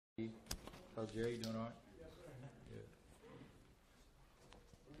Brother Jerry, you doing all right?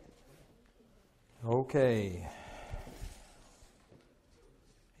 Good. Okay.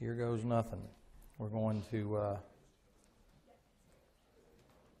 Here goes nothing. We're going to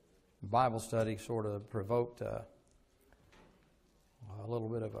Bible study sort of provoked a little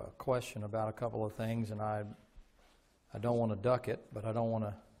bit of a question about a couple of things, and I don't want to duck it, but I don't want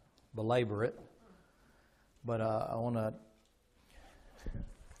to belabor it. But I want to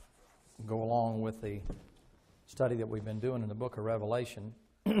go along with the study that we've been doing in the book of Revelation.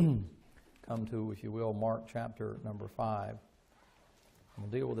 Come to, if you will, Mark chapter number 5. We'll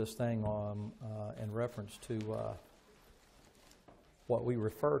deal with this thing in reference to what we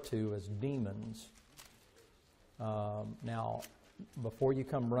refer to as demons. Now, before you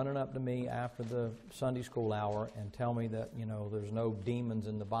come running up to me after the Sunday school hour and tell me that, there's no demons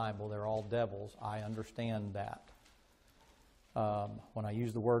in the Bible, they're all devils, I understand that. When I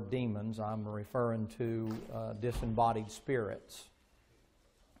use the word demons, I'm referring to disembodied spirits.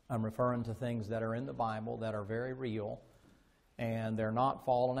 I'm referring to things that are in the Bible that are very real, and they're not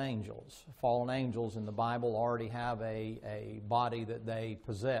fallen angels. Fallen angels in the Bible already have a body that they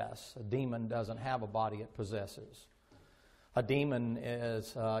possess. A demon doesn't have a body it possesses. A demon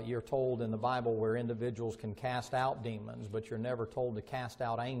is, you're told in the Bible where individuals can cast out demons, but you're never told to cast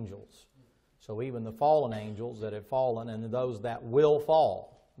out angels. So even the fallen angels that have fallen and those that will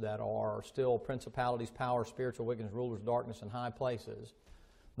fall, that are still principalities, powers, spiritual wickedness, rulers of darkness in high places,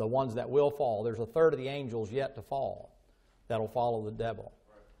 the ones that will fall, there's a third of the angels yet to fall that'll follow the devil.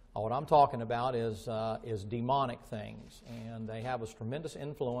 What I'm talking about is demonic things, and they have a tremendous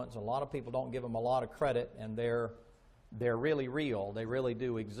influence. A lot of people don't give them a lot of credit, and they're really real. They really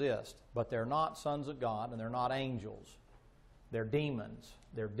do exist, but they're not sons of God, and they're not angels. They're demons.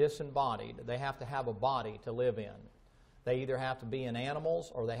 They're disembodied. They have to have a body to live in. They either have to be in animals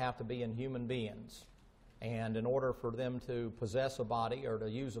or they have to be in human beings. And in order for them to possess a body or to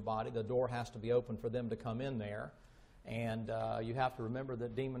use a body, the door has to be open for them to come in there. And you have to remember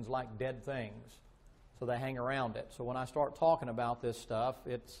that demons like dead things, so they hang around it. So when I start talking about this stuff,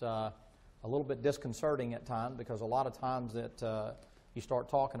 it's a little bit disconcerting at times, because a lot of times that you start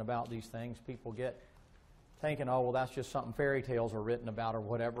talking about these things, people get thinking, oh, well, that's just something fairy tales are written about or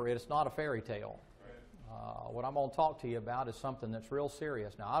whatever. It's not a fairy tale. What I'm going to talk to you about is something that's real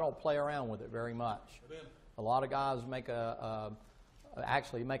serious. Now, I don't play around with it very much. A lot of guys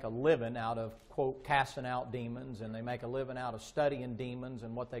actually make a living out of, quote, casting out demons, and they make a living out of studying demons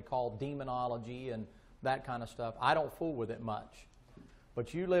and what they call demonology and that kind of stuff. I don't fool with it much.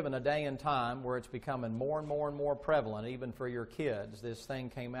 But you live in a day and time where it's becoming more and more and more prevalent, even for your kids. This thing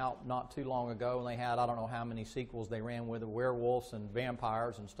came out not too long ago, and they had, I don't know how many sequels they ran with, werewolves and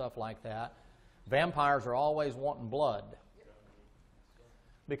vampires and stuff like that. Vampires are always wanting blood,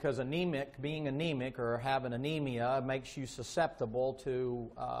 because being anemic or having anemia makes you susceptible to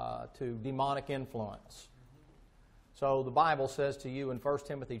demonic influence. So the Bible says to you in 1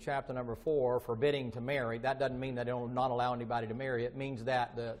 Timothy chapter number 4, forbidding to marry. That doesn't mean that they don't not allow anybody to marry. It means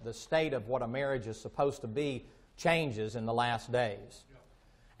that the state of what a marriage is supposed to be changes in the last days.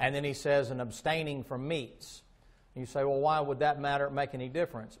 And then he says, and abstaining from meats. And you say, well, why would that make any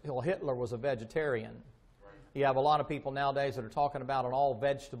difference? Well, Hitler was a vegetarian. You have a lot of people nowadays that are talking about an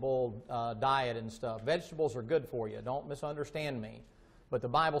all-vegetable diet and stuff. Vegetables are good for you. Don't misunderstand me. But the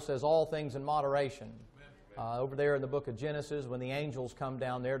Bible says all things in moderation. Over there in the book of Genesis, when the angels come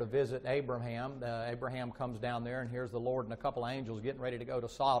down there to visit Abraham, Abraham comes down there, and here's the Lord and a couple of angels getting ready to go to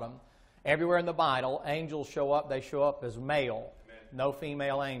Sodom. Everywhere in the Bible, angels show up. They show up as male. Amen. No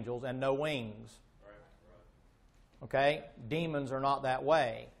female angels and no wings. Okay? Demons are not that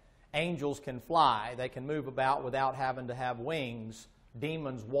way. Angels can fly. They can move about without having to have wings.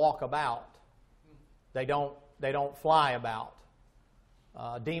 Demons walk about. They don't fly about.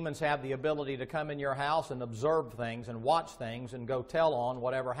 Demons have the ability to come in your house and observe things and watch things and go tell on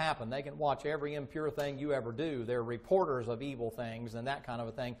whatever happened. They can watch every impure thing you ever do. They're reporters of evil things and that kind of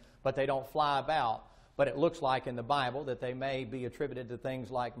a thing, but they don't fly about. But it looks like in the Bible that they may be attributed to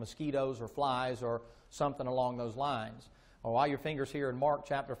things like mosquitoes or flies or something along those lines. Well, while your finger's here in Mark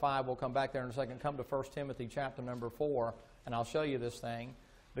chapter 5, we'll come back there in a second. Come to 1 Timothy chapter number 4, and I'll show you this thing.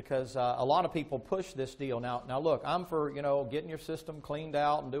 Because a lot of people push this deal. Now look, I'm for, getting your system cleaned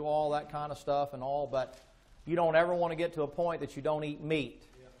out and do all that kind of stuff and all, but you don't ever want to get to a point that you don't eat meat.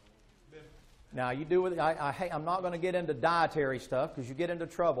 Now, you do it. I'm not going to get into dietary stuff because you get into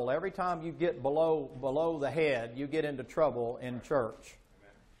trouble. Every time you get below the head, you get into trouble in church.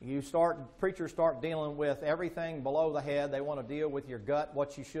 Preachers start dealing with everything below the head. They want to deal with your gut,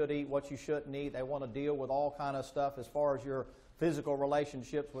 what you should eat, what you shouldn't eat. They want to deal with all kind of stuff as far as your physical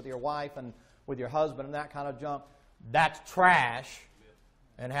relationships with your wife and with your husband and that kind of junk, that's trash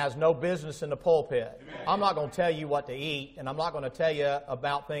and has no business in the pulpit. I'm not going to tell you what to eat, and I'm not going to tell you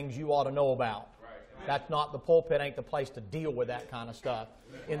about things you ought to know about. That's not, the pulpit ain't the place to deal with that kind of stuff.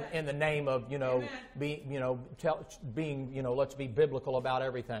 In the name of, being, let's be biblical about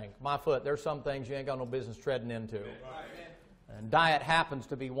everything. My foot, there's some things you ain't got no business treading into. And diet happens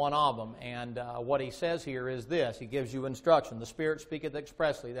to be one of them. And what he says here is this. He gives you instruction. The Spirit speaketh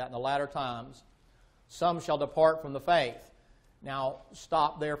expressly that in the latter times some shall depart from the faith. Now,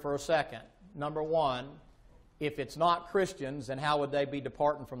 stop there for a second. Number one, if it's not Christians, then how would they be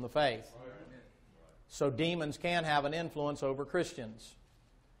departing from the faith? So demons can have an influence over Christians.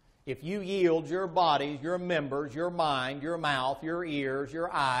 If you yield your bodies, your members, your mind, your mouth, your ears,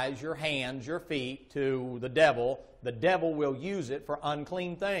 your eyes, your hands, your feet to the devil will use it for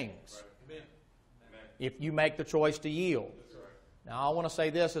unclean things. Right. If you make the choice to yield. Now, I want to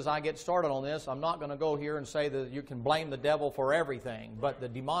say this as I get started on this. I'm not going to go here and say that you can blame the devil for everything, but the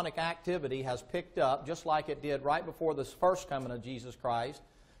demonic activity has picked up just like it did right before this first coming of Jesus Christ.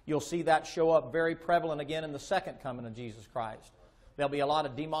 You'll see that show up very prevalent again in the second coming of Jesus Christ. There'll be a lot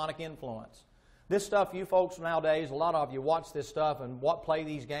of demonic influence. This stuff, you folks nowadays, a lot of you watch this stuff and play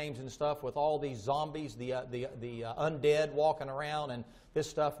these games and stuff with all these zombies, the undead walking around, and this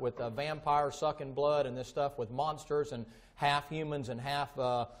stuff with vampires sucking blood, and this stuff with monsters and half humans and half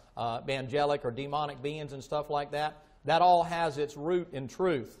angelic or demonic beings and stuff like that. That all has its root in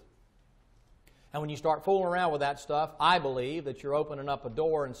truth. And when you start fooling around with that stuff, I believe that you're opening up a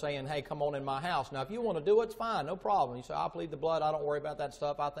door and saying, hey, come on in my house. Now, if you want to do it, it's fine, no problem. You say, I'll plead the blood, I don't worry about that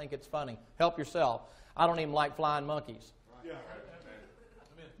stuff, I think it's funny. Help yourself. I don't even like flying monkeys.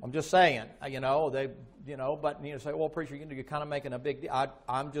 I'm just saying, but you say, well, preacher, you're kind of making a big deal.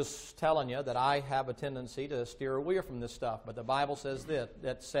 I'm just telling you that I have a tendency to steer away from this stuff. But the Bible says this,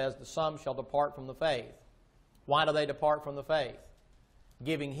 that says the some shall depart from the faith. Why do they depart from the faith?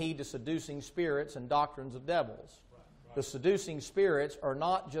 Giving heed to seducing spirits and doctrines of devils. The seducing spirits are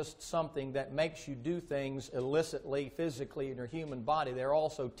not just something that makes you do things illicitly, physically in your human body. They're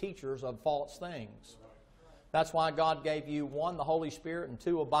also teachers of false things. That's why God gave you, one, the Holy Spirit, and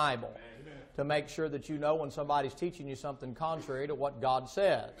two, a Bible, to make sure that you know when somebody's teaching you something contrary to what God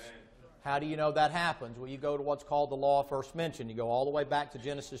says. How do you know that happens? Well, you go to what's called the law of first mention. You go all the way back to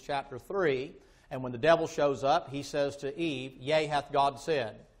Genesis chapter 3, and when the devil shows up, he says to Eve, yea, hath God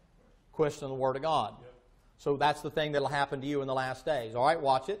said. Question the Word of God. So that's the thing that will happen to you in the last days. All right,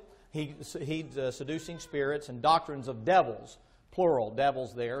 watch it. He's seducing spirits and doctrines of devils. Plural,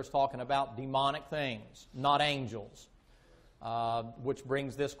 devils there is talking about demonic things, not angels. Which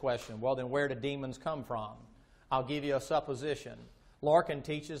brings this question. Well, then where do demons come from? I'll give you a supposition. Larkin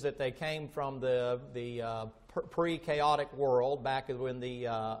teaches that they came from the pre-chaotic world, back when the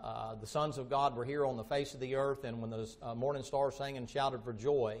sons of God were here on the face of the earth, and when the morning stars sang and shouted for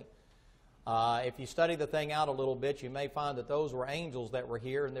joy. If you study the thing out a little bit, you may find that those were angels that were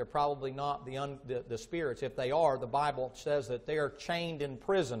here, and they're probably not the spirits. If they are, the Bible says that they are chained in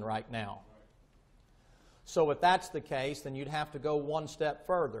prison right now. So if that's the case, then you'd have to go one step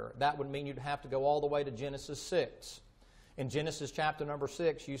further. That would mean you'd have to go all the way to Genesis 6. In Genesis chapter number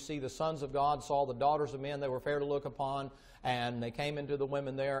 6, you see the sons of God saw the daughters of men they were fair to look upon, and they came into the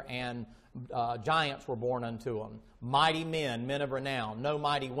women there, and giants were born unto them. Mighty men, men of renown. No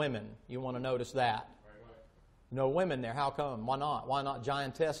mighty women. You want to notice that. No women there. How come? Why not? Why not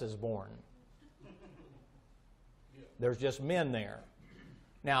giantesses born? There's just men there.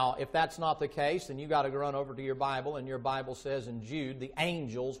 Now, if that's not the case, then you've got to run over to your Bible, and your Bible says in Jude, the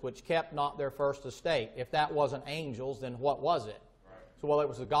angels which kept not their first estate. If that wasn't angels, then what was it? Right. So, well, it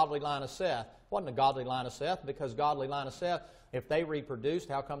was the godly line of Seth. It wasn't a godly line of Seth, because godly line of Seth, if they reproduced,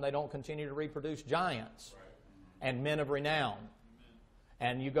 how come they don't continue to reproduce giants and men of renown?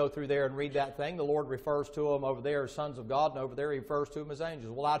 And you go through there and read that thing, the Lord refers to them over there as sons of God, and over there He refers to them as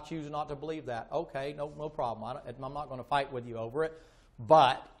angels. Well, I choose not to believe that. Okay, no problem. I'm not going to fight with you over it.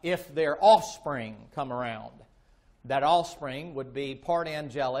 But if their offspring come around, that offspring would be part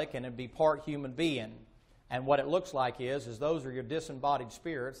angelic and it'd be part human being. And what it looks like is those are your disembodied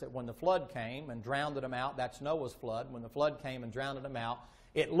spirits that when the flood came and drowned them out, that's Noah's flood, when the flood came and drowned them out,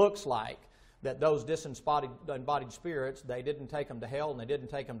 it looks like that those disembodied spirits, they didn't take them to hell and they didn't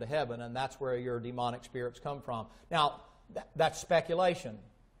take them to heaven, and that's where your demonic spirits come from. Now, that's speculation.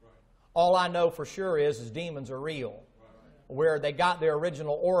 All I know for sure is demons are real. Where they got their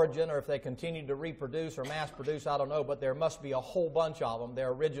original origin, or if they continue to reproduce or mass produce, I don't know, but there must be a whole bunch of them.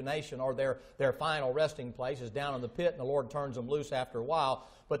 Their origination or their final resting place is down in the pit, and the Lord turns them loose after a while.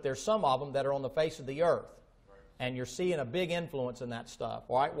 But there's some of them that are on the face of the earth. And you're seeing a big influence in that stuff.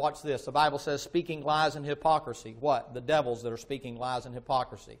 All right, watch this. The Bible says speaking lies and hypocrisy. What? The devils that are speaking lies and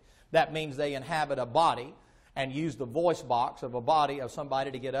hypocrisy. That means they inhabit a body and use the voice box of a body of somebody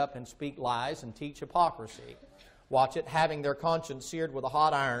to get up and speak lies and teach hypocrisy. Watch it. Having their conscience seared with a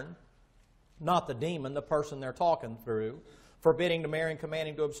hot iron, not the demon, the person they're talking through, forbidding to marry and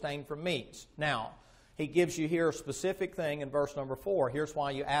commanding to abstain from meats. Now, he gives you here a specific thing in verse number 4. Here's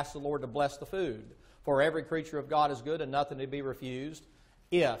why you ask the Lord to bless the food. For every creature of God is good and nothing to be refused,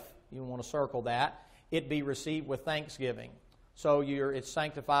 if, you want to circle that, it be received with thanksgiving. So it's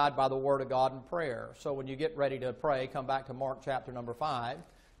sanctified by the Word of God and prayer. So when you get ready to pray, come back to Mark chapter number 5,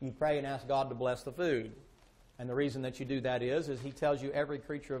 you pray and ask God to bless the food. And the reason that you do that is he tells you every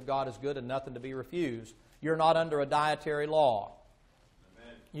creature of God is good and nothing to be refused. You're not under a dietary law.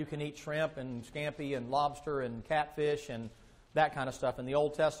 Amen. You can eat shrimp and scampi and lobster and catfish and that kind of stuff. In the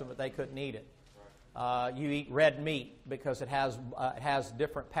Old Testament, they couldn't eat it. You eat red meat because it has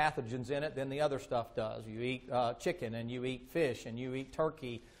different pathogens in it than the other stuff does. You eat chicken and you eat fish and you eat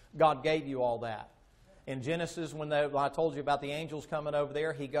turkey. God gave you all that. In Genesis, when I told you about the angels coming over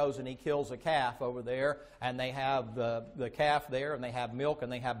there, he goes and he kills a calf over there, and they have the calf there, and they have milk, and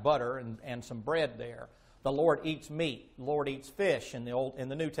they have butter, and some bread there. The Lord eats meat. The Lord eats fish in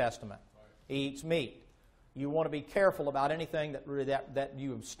the New Testament. He eats meat. You want to be careful about anything that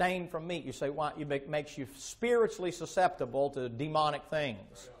you abstain from meat. You say, why? It makes you spiritually susceptible to demonic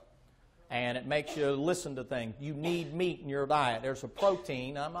things. And it makes you listen to things. You need meat in your diet. There's a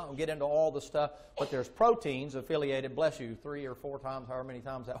protein. I'm not going to get into all the stuff, but there's proteins affiliated, bless you, 3 or 4 times, however many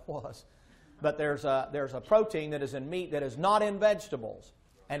times that was. But there's a protein that is in meat that is not in vegetables.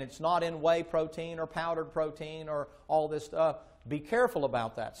 And it's not in whey protein or powdered protein or all this stuff. Be careful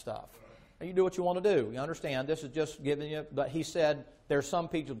about that stuff. You do what you want to do. You understand? This is just giving you, but he said there's some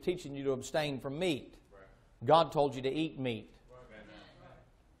people teaching you to abstain from meat. God told you to eat meat.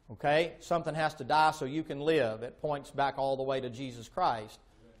 Okay? Something has to die so you can live. It points back all the way to Jesus Christ.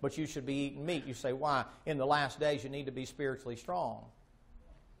 But you should be eating meat. You say, why? In the last days you need to be spiritually strong.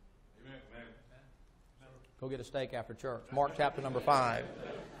 Go get a steak after church. Mark chapter number 5.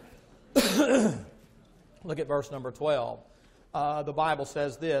 Look at verse number 12. The Bible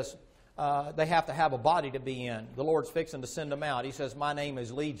says this. They have to have a body to be in. The Lord's fixing to send them out. He says, my name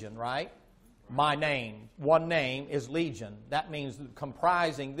is Legion, right? My name. One name is Legion. That means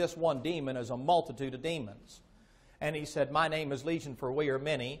comprising this one demon is a multitude of demons. And he said, my name is Legion, for we are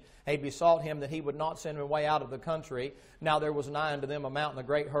many. He besought him that he would not send them away out of the country. Now there was nigh unto them a mountain, a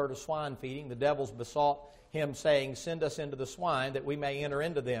great herd of swine feeding. The devils besought him, saying, send us into the swine, that we may enter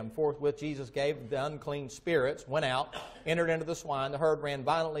into them. Forthwith Jesus gave the unclean spirits, went out, entered into the swine. The herd ran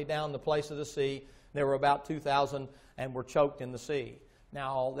violently down the place of the sea. There were about 2,000 and were choked in the sea.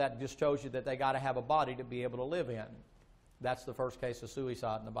 Now, that just shows you that they got to have a body to be able to live in. That's the first case of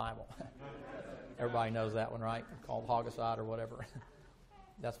suicide in the Bible. Everybody knows that one, right? Called homicide or whatever.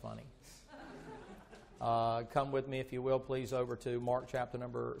 That's funny. Come with me, if you will, please, over to Mark chapter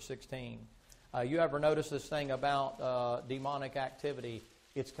number 16. You ever notice this thing about demonic activity?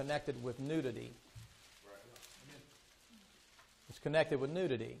 It's connected with nudity. It's connected with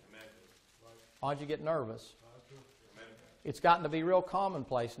nudity. Why'd you get nervous? It's gotten to be real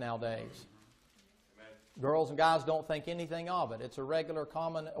commonplace nowadays. Girls and guys don't think anything of it. It's a regular,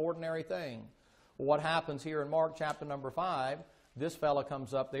 common, ordinary thing. Well, what happens here in Mark chapter number 5, this fella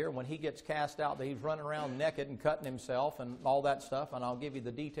comes up there. When he gets cast out, he's running around naked and cutting himself and all that stuff, and I'll give you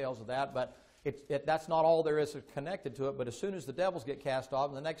the details of that, but that's not all there is connected to it. But as soon as the devils get cast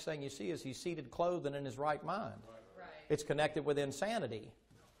off, the next thing you see is he's seated, clothed, and in his right mind. Right. It's connected with insanity.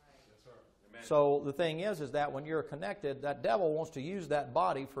 So the thing is that when you're connected, that devil wants to use that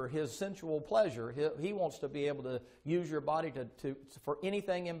body for his sensual pleasure. He wants to be able to use your body for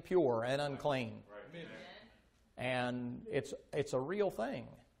anything impure and unclean. Right. And it's a real thing.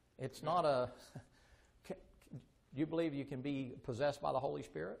 It's not a... Do you believe you can be possessed by the Holy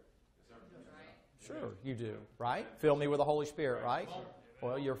Spirit? Sure, you do, right? Fill me with the Holy Spirit, right?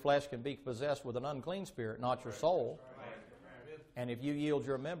 Well, your flesh can be possessed with an unclean spirit, not your soul. And if you yield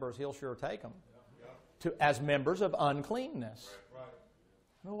your members, he'll sure take them as members of uncleanness.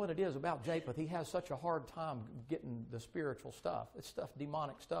 You know what it is about Japheth? He has such a hard time getting the spiritual stuff. This stuff,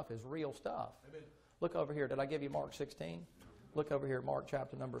 demonic stuff, is real stuff. Look over here. Did I give you Mark 16? Look over here at Mark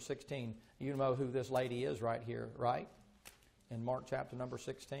chapter number 16. You know who this lady is right here, right? In Mark chapter number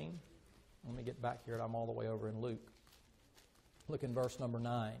 16. Let me get back here. I'm all the way over in Luke. Look in verse number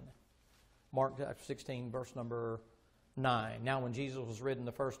 9. Mark chapter 16, verse number 9. Now when Jesus was risen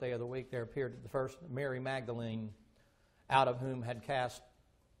the first day of the week, there appeared the first Mary Magdalene, out of whom had cast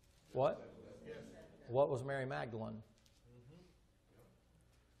what? What was Mary Magdalene?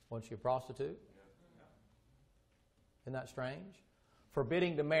 Wasn't she a prostitute? Isn't that strange?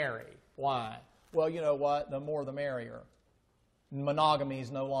 Forbidding to marry. Why? Well, you know what? The more the merrier. Monogamy is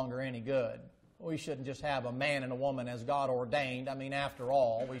no longer any good. We shouldn't just have a man and a woman as God ordained. I mean, after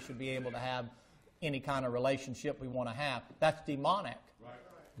all, we should be able to have any kind of relationship we want to have. That's demonic.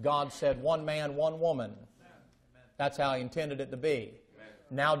 God said one man, one woman. That's how He intended it to be.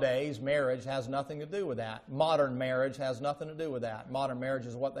 Nowadays, marriage has nothing to do with that. Modern marriage has nothing to do with that. Modern marriage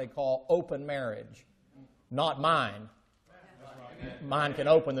is what they call open marriage. Not mine. Mine can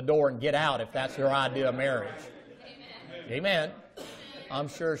open the door and get out if that's your idea of marriage. Amen. I'm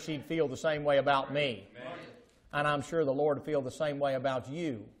sure she'd feel the same way about me. And I'm sure the Lord would feel the same way about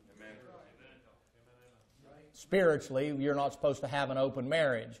you. Spiritually, you're not supposed to have an open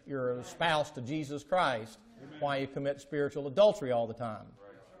marriage. You're a spouse to Jesus Christ. Why you commit spiritual adultery all the time?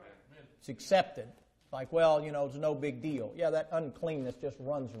 It's accepted. Like, well, you know, it's no big deal. Yeah, that uncleanness just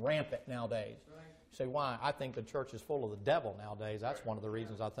runs rampant nowadays. You say, why? I think the church is full of the devil nowadays. That's one of the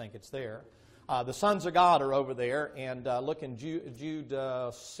reasons I think it's there. The sons of God are over there, and look in Jude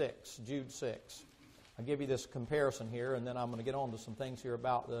 6. I'll give you this comparison here, and then I'm going to get on to some things here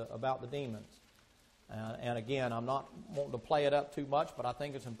about the demons. And again, I'm not wanting to play it up too much, but I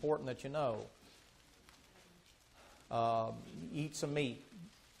think it's important that you know. Eat some meat.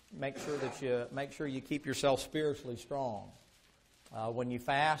 Make sure you keep yourself spiritually strong. When you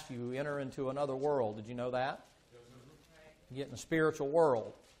fast, you enter into another world. Did you know that? You get in a spiritual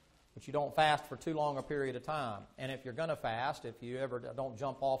world, but you don't fast for too long a period of time. And if you're going to fast, if you ever don't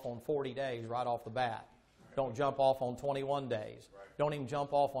jump off on 40 days right off the bat, don't jump off on 21 days. Don't even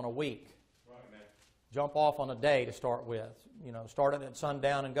jump off on a week. Jump off on a day to start with. You know, start it at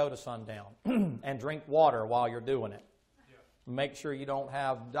sundown and go to sundown. And drink water while you're doing it. Make sure you don't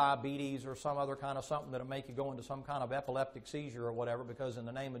have diabetes or some other kind of something that'll make you go into some kind of epileptic seizure or whatever, because in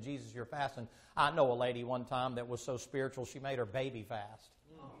the name of Jesus you're fasting. I know a lady one time that was so spiritual she made her baby fast.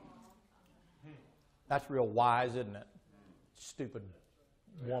 That's real wise, isn't it? Stupid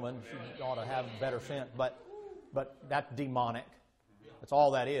woman. She ought to have better sense. But that's demonic. That's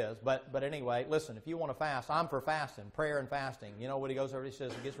all that is. But anyway, listen, if you want to fast, I'm for fasting, prayer and fasting. You know what he goes over, he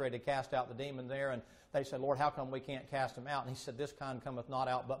says he gets ready to cast out the demon there, and they said, Lord, how come we can't cast him out? And he said, this kind cometh not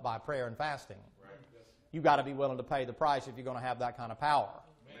out but by prayer and fasting. Right. You've got to be willing to pay the price if you're going to have that kind of power.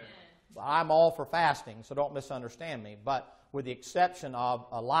 Amen. I'm all for fasting, so don't misunderstand me. But with the exception of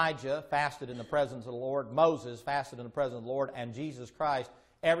Elijah fasted in the presence of the Lord, Moses fasted in the presence of the Lord, and Jesus Christ,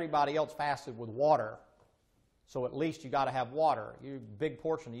 everybody else fasted with water. So at least you got to have water. You big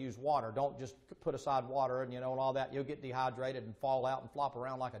portion to use water. Don't just put aside water and all that. You'll get dehydrated and fall out and flop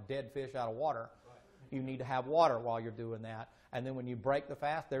around like a dead fish out of water. You need to have water while you're doing that. And then when you break the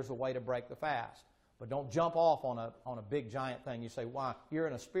fast, there's a way to break the fast. But don't jump off on a big giant thing. You say, why? You're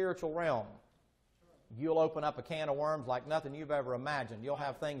in a spiritual realm. You'll open up a can of worms like nothing you've ever imagined. You'll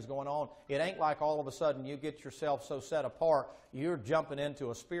have things going on. It ain't like all of a sudden you get yourself so set apart, you're jumping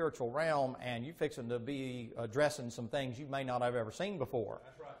into a spiritual realm and you're fixing to be addressing some things you may not have ever seen before.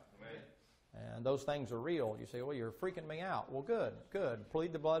 That's right. And those things are real. You say, well, you're freaking me out. Well, good.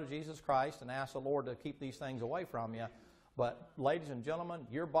 Plead the blood of Jesus Christ and ask the Lord to keep these things away from you. But, ladies and gentlemen,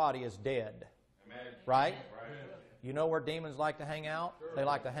 your body is dead. Amen. Right? You know where demons like to hang out? Sure. They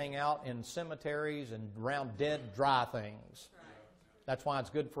like to hang out in cemeteries and around dead, dry things. That's why it's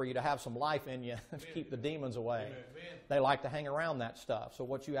good for you to have some life in you to keep the demons away. Amen. They like to hang around that stuff. So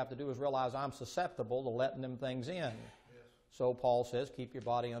what you have to do is realize I'm susceptible to letting them things in. Yes. So Paul says, keep your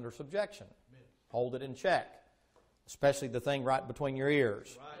body under subjection. Amen. Hold it in check. Especially the thing right between your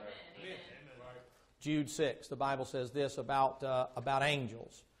ears. Right. Amen. Jude 6, the Bible says this about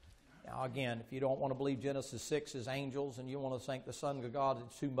angels. Now, again, if you don't want to believe Genesis 6 is angels and you want to think the Son of God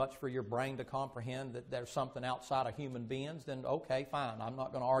is too much for your brain to comprehend that there's something outside of human beings, then okay, fine. I'm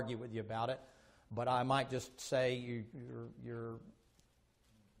not going to argue with you about it. But I might just say you're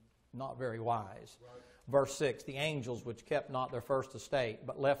not very wise. Right. Verse 6, the angels which kept not their first estate,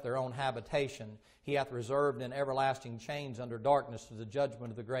 but left their own habitation, he hath reserved in everlasting chains under darkness to the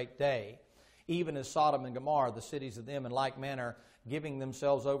judgment of the great day. Even as Sodom and Gomorrah, the cities of them in like manner, giving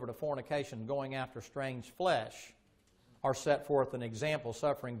themselves over to fornication, going after strange flesh, are set forth an example,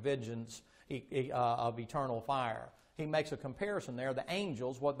 suffering vengeance of eternal fire. He makes a comparison there. The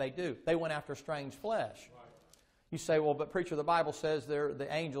angels, what they do, they went after strange flesh. Right. You say, well, but preacher, the Bible says they're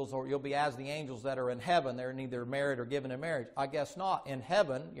the angels, or you'll be as the angels that are in heaven. They're neither married or given in marriage. I guess not. In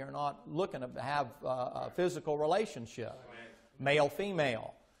heaven, you're not looking to have a physical relationship, male,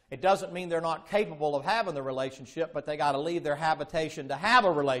 female. It doesn't mean they're not capable of having the relationship, but they got to leave their habitation to have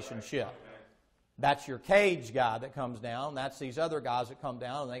a relationship. That's your cage guy that comes down. That's these other guys that come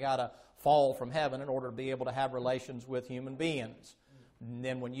down, and they got to fall from heaven in order to be able to have relations with human beings. And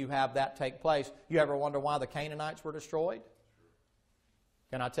then when you have that take place, you ever wonder why the Canaanites were destroyed?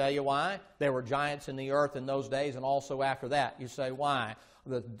 Can I tell you why? There were giants in the earth in those days and also after that. You say, why?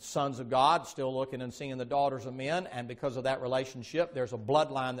 The sons of God still looking and seeing the daughters of men, and because of that relationship, there's a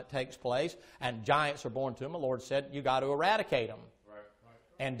bloodline that takes place, and giants are born to them. The Lord said, you got to eradicate them.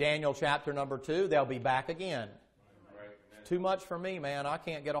 And Daniel chapter number 2, they'll be back again. Too much for me, man. I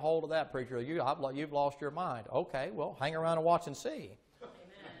can't get a hold of that, preacher. You've lost your mind. Okay, well, hang around and watch and see.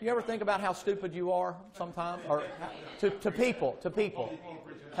 You ever think about how stupid you are sometimes? Or to people.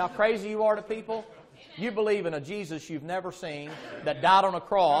 How crazy you are to people? You believe in a Jesus you've never seen, that died on a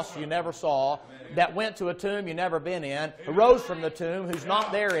cross you never saw, that went to a tomb you've never been in, who rose from the tomb, who's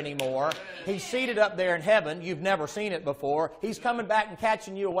not there anymore. He's seated up there in heaven. You've never seen it before. He's coming back and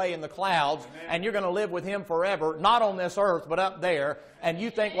catching you away in the clouds, and you're going to live with Him forever, not on this earth, but up there, and you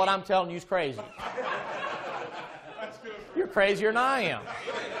think what I'm telling you is crazy. You're crazier than I am.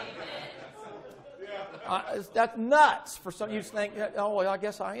 That's nuts for some. You think, oh, well, I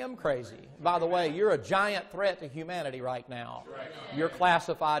guess I am crazy. By the way, you're a giant threat to humanity right now. You're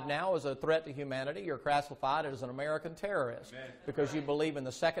classified now as a threat to humanity. You're classified as an American terrorist because you believe in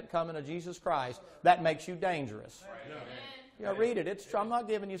the second coming of Jesus Christ. That makes you dangerous. Yeah, read it. It's true. I'm not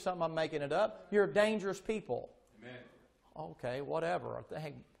giving you something. I'm making it up. You're dangerous people. Okay, whatever.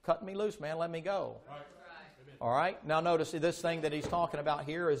 Hey, cut me loose, man. Let me go. All right. Now notice this thing that he's talking about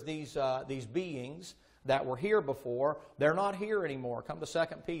here is these beings that were here before. They're not here anymore. Come to 2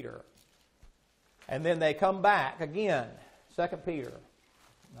 Peter. And then they come back again. 2 Peter.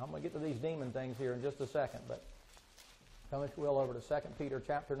 Now, I'm going to get to these demon things here in just a second, but come, if you will, over to 2 Peter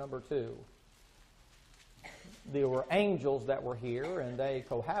chapter number 2. There were angels that were here, and they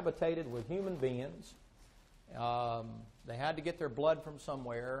cohabitated with human beings. They had to get their blood from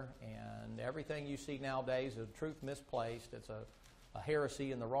somewhere, and everything you see nowadays is truth misplaced. It's a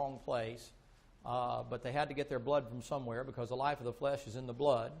heresy in the wrong place. But they had to get their blood from somewhere because the life of the flesh is in the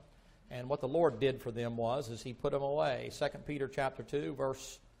blood. And what the Lord did for them is He put them away. 2 Peter chapter 2,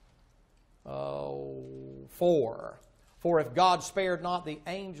 verse 4. For if God spared not the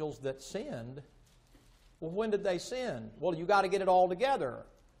angels that sinned, well, when did they sin? Well, you got to get it all together.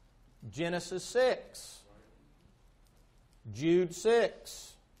 Genesis 6. Jude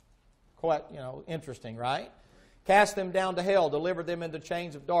 6. Quite, interesting, right? Cast them down to hell, delivered them into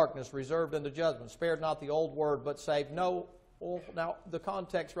chains of darkness, reserved unto judgment, spared not the old word, but saved. No, well, now the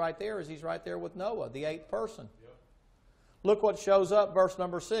context right there is he's right there with Noah, the 8th person. Yep. Look what shows up, verse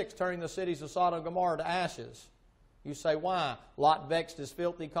number 6, turning the cities of Sodom and Gomorrah to ashes. You say, why? Lot vexed his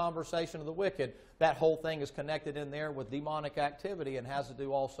filthy conversation of the wicked. That whole thing is connected in there with demonic activity and has to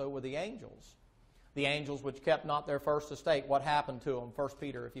do also with the angels. The angels which kept not their first estate. What happened to them? 1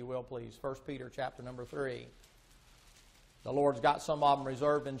 Peter, if you will, please. 1 Peter chapter number 3. The Lord's got some of them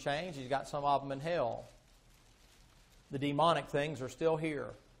reserved in chains. He's got some of them in hell. The demonic things are still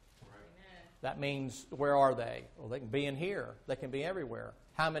here. Amen. That means, where are they? Well, they can be in here. They can be everywhere.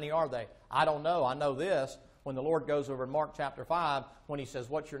 How many are they? I don't know. I know this. When the Lord goes over in Mark chapter 5, when He says,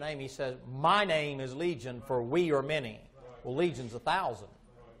 what's your name? He says, my name is Legion, for we are many. Right. Well, Legion's 1,000.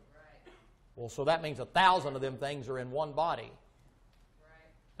 Right. Well, so that means 1,000 of them things are in one body.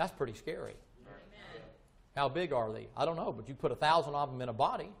 Right. That's pretty scary. How big are they? I don't know, but you put 1,000 of them in a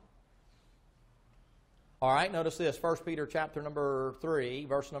body. All right, notice this. 1 Peter chapter number 3,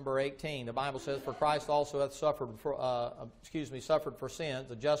 verse number 18. The Bible says, for Christ also hath suffered for sins,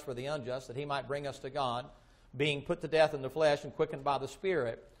 the just for the unjust, that He might bring us to God, being put to death in the flesh and quickened by the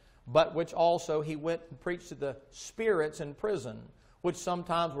Spirit, but which also He went and preached to the spirits in prison, which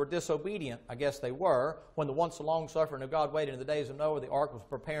sometimes were disobedient. I guess they were, when the once the long-suffering of God waited in the days of Noah, the ark was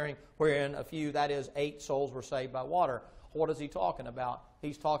preparing, wherein a few, that is, 8 souls were saved by water. What is he talking about?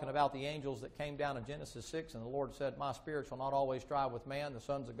 He's talking about the angels that came down in Genesis 6, and the Lord said, my spirit shall not always strive with man, the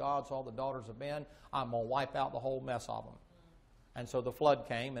sons of God, all the daughters of men. I'm going to wipe out the whole mess of them. And so the flood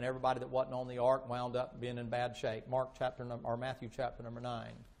came, and everybody that wasn't on the ark wound up being in bad shape. Matthew chapter number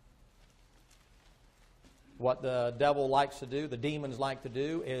 9. What the devil likes to do, the demons like to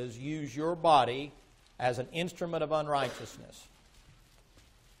do, is use your body as an instrument of unrighteousness.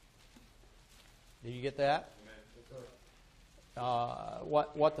 Do you get that?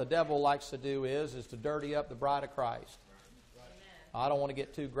 What the devil likes to do is to dirty up the bride of Christ. I don't want to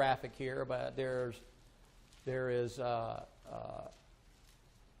get too graphic here, but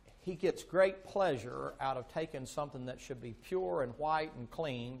he gets great pleasure out of taking something that should be pure and white and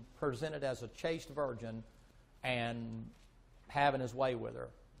clean, presented as a chaste virgin, and having his way with her.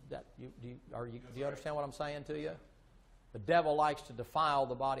 Do you understand what I'm saying to you? The devil likes to defile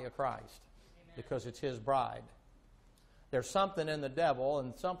the body of Christ because it's his bride. There's something in the devil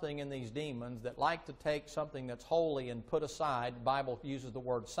and something in these demons that like to take something that's holy and put aside. The Bible uses the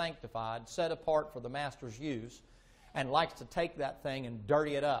word sanctified, set apart for the master's use, and likes to take that thing and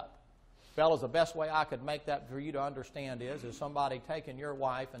dirty it up. Fellas, the best way I could make that for you to understand is somebody taking your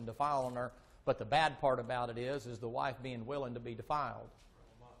wife and defiling her, but the bad part about it is the wife being willing to be defiled.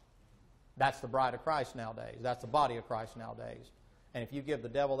 That's the bride of Christ nowadays. That's the body of Christ nowadays. And if you give the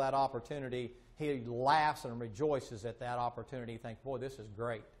devil that opportunity, he laughs and rejoices at that opportunity. He thinks, boy, this is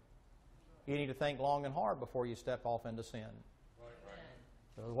great. You need to think long and hard before you step off into sin.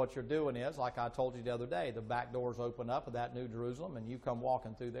 So what you're doing is, like I told you the other day, the back doors open up of that New Jerusalem, and you come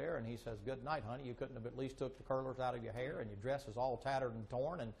walking through there, and he says, good night, honey. You couldn't have at least took the curlers out of your hair, and your dress is all tattered and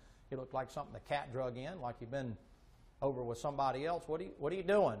torn, and you look like something the cat drug in, like you've been over with somebody else. What are you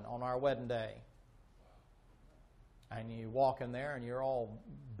doing on our wedding day? And you walk in there, and you're all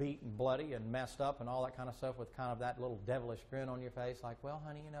beat and bloody and messed up and all that kind of stuff with kind of that little devilish grin on your face, like, well,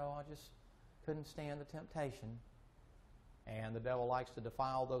 honey, I just couldn't stand the temptation. And the devil likes to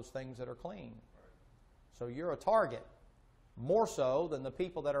defile those things that are clean. So you're a target, more so than the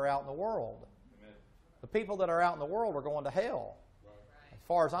people that are out in the world. Amen. The people that are out in the world are going to hell. Right. As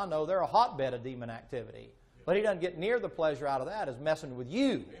far as I know, they're a hotbed of demon activity. Yeah. But he doesn't get near the pleasure out of that as messing with you.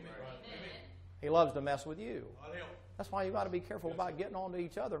 Amen. He loves to mess with you. That's why you've got to be careful about getting on to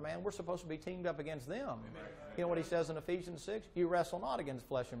each other, man. We're supposed to be teamed up against them. Amen. You know what he says in Ephesians 6? You wrestle not against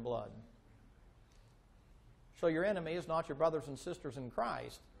flesh and blood. So your enemy is not your brothers and sisters in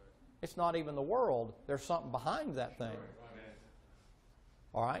Christ. It's not even the world. There's something behind that thing.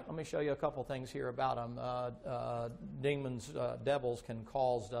 All right, let me show you a couple things here about them. Demons, devils can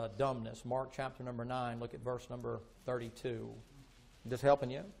cause dumbness. Mark chapter number 9, look at verse number 32. This helping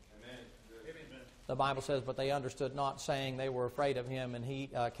you? Amen. The Bible says, but they understood not, saying they were afraid of him. And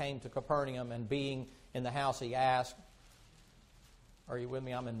he came to Capernaum, and being in the house, he asked, are you with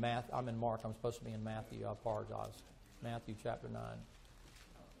me? I'm in Mark. I'm supposed to be in Matthew. I apologize. Matthew chapter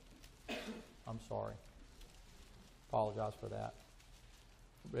 9. I'm sorry. Apologize for that.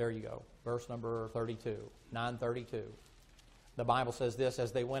 There you go. Verse number 32. 9:32. The Bible says this,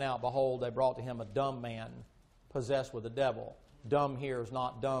 as they went out, behold, they brought to him a dumb man possessed with a devil. Dumb here is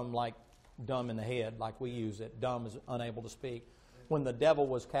not dumb like dumb in the head, like we use it. Dumb is unable to speak. When the devil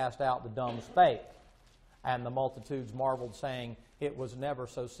was cast out, the dumb spake. And the multitudes marveled, saying, it was never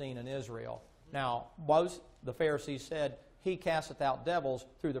so seen in Israel. Now, the Pharisees said, he casteth out devils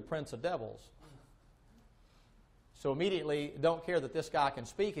through the prince of devils. So immediately, don't care that this guy can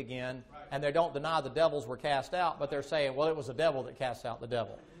speak again, and they don't deny the devils were cast out, but they're saying, well, it was the devil that cast out the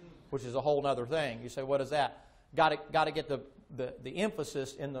devil, which is a whole other thing. You say, what is that? Got to get the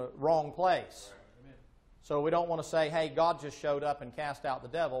emphasis in the wrong place. So we don't want to say, hey, God just showed up and cast out the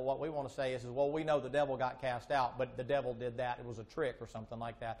devil. What we want to say is, well, we know the devil got cast out, but the devil did that. It was a trick or something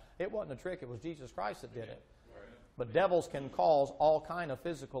like that. It wasn't a trick. It was Jesus Christ that did it. But devils can cause all kind of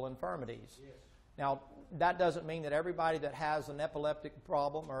physical infirmities. Now, that doesn't mean that everybody that has an epileptic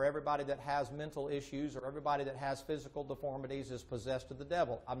problem or everybody that has mental issues or everybody that has physical deformities is possessed of the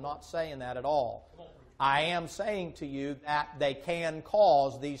devil. I'm not saying that at all. I am saying to you that they can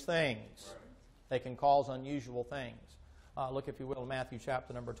cause these things. They can cause unusual things. Look, if you will, Matthew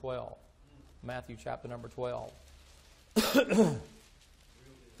chapter number 12. Matthew chapter number 12.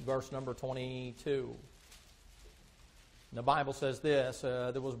 Verse number 22. The Bible says this,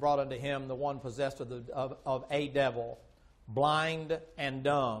 there was brought unto him the one possessed of a devil, blind and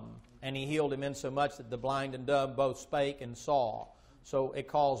dumb. And he healed him insomuch that the blind and dumb both spake and saw. So it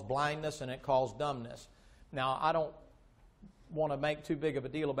caused blindness and it caused dumbness. Now, I don't want to make too big of a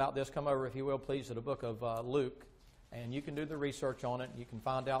deal about this. Come over, if you will, please, to the book of Luke. And you can do the research on it. You can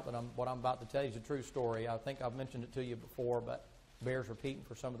find out that what I'm about to tell you is a true story. I think I've mentioned it to you before, but bears repeating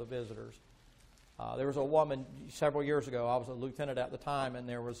for some of the visitors. There was a woman several years ago. I was a lieutenant at the time, and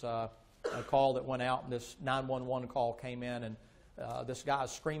there was a call that went out, and this 911 call came in, and this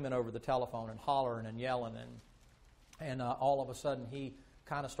guy's screaming over the telephone and hollering and yelling, and all of a sudden he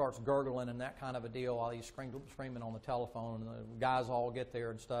kind of starts gurgling and that kind of a deal while he's screaming on the telephone, and the guys all get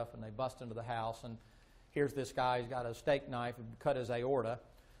there and stuff, and they bust into the house, and here's this guy. He's got a steak knife and cut his aorta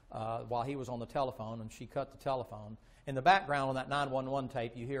while he was on the telephone, and she cut the telephone. In the background on that 911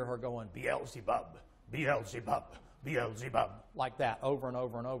 tape, you hear her going, Beelzebub, Beelzebub, Beelzebub, like that, over and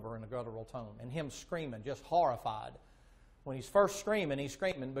over and over in a guttural tone, and him screaming, just horrified. When he's first screaming, he's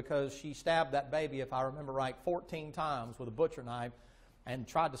screaming because she stabbed that baby, if I remember right, 14 times with a butcher knife and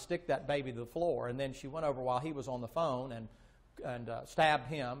tried to stick that baby to the floor. And then she went over while he was on the phone and stabbed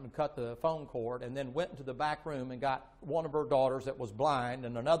him and cut the phone cord, and then went into the back room and got one of her daughters that was blind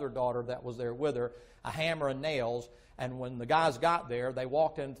and another daughter that was there with her a hammer and nails. And when the guys got there, they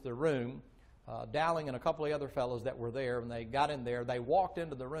walked into the room, Dowling and a couple of other fellows that were there. When they got in there, they walked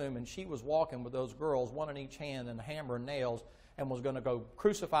into the room, and she was walking with those girls, one in each hand and a hammer and nails, and was going to go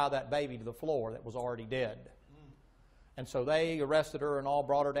crucify that baby to the floor that was already dead. And so they arrested her and all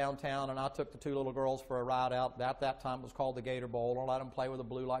brought her downtown, and I took the two little girls for a ride out. At that time it was called the Gator Bowl. I let them play with the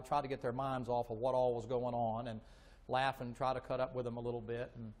blue light, try to get their minds off of what all was going on, and laugh and try to cut up with them a little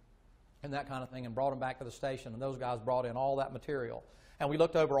bit and that kind of thing, and brought them back to the station. And those guys brought in all that material. And we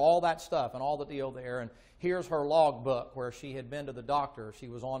looked over all that stuff and all the deal there. And here's her log book where she had been to the doctor. She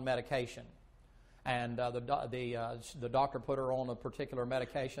was on medication. And the doctor put her on a particular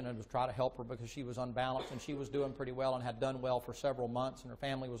medication and was trying to help her because she was unbalanced, and she was doing pretty well and had done well for several months, and her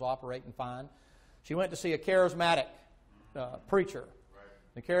family was operating fine. She went to see a charismatic preacher.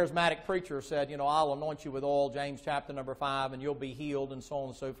 The charismatic preacher said, you know, I'll anoint you with oil, James chapter number 5, and you'll be healed, and so on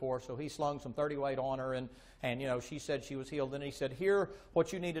and so forth. So he slung some 30 weight on her, and you know, she said she was healed. Then he said, here,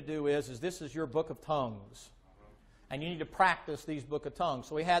 what you need to do is this is your book of tongues. And you need to practice these book of tongues.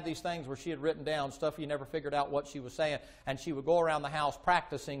 So we had these things where she had written down stuff you never figured out what she was saying. And she would go around the house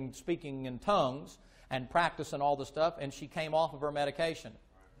practicing speaking in tongues and practicing all the stuff. And she came off of her medication.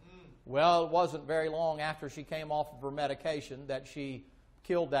 Well, it wasn't very long after she came off of her medication that she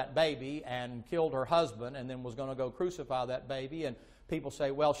killed that baby and killed her husband and then was going to go crucify that baby. And people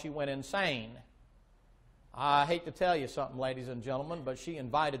say, well, she went insane. I hate to tell you something, ladies and gentlemen, but she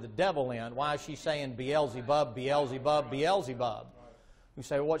invited the devil in. Why is she saying Beelzebub, Beelzebub, Beelzebub? You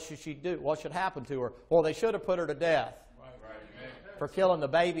say, well, what should she do? What should happen to her? Well, they should have put her to death for killing the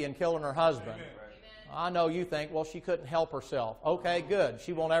baby and killing her husband. I know you think, well, she couldn't help herself. Okay, good.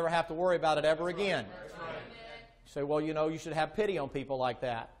 She won't ever have to worry about it ever again. You say, well, you know, you should have pity on people like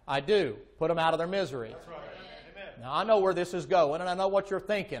that. I do. Put them out of their misery. Now, I know where this is going, and I know what you're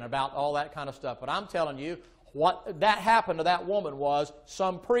thinking about all that kind of stuff, but I'm telling you, what that happened to that woman was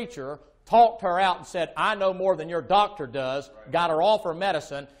some preacher talked her out and said, I know more than your doctor does, got her off her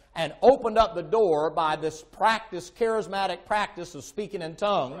medicine, and opened up the door by this practice, charismatic practice of speaking in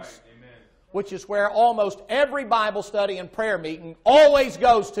tongues, which is where almost every Bible study and prayer meeting always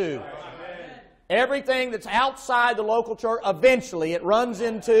goes to. Everything that's outside the local church, eventually it runs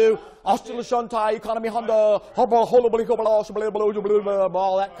into all that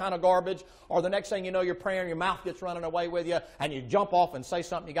kind of garbage. Or the next thing you know, you're praying, your mouth gets running away with you, and you jump off and say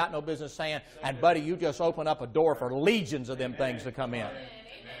something you got no business saying, and buddy, you just open up a door for legions of them things to come in.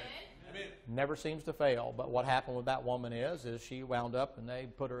 Never seems to fail. But what happened with that woman is she wound up and they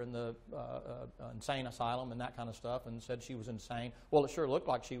put her in the insane asylum and that kind of stuff and said she was insane. Well, it sure looked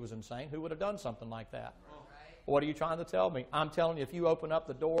like she was insane. Who would have done something like that? What are you trying to tell me? I'm telling you, if you open up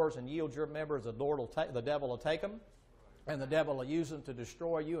the doors and yield your members, the devil will take them, and the devil will use them to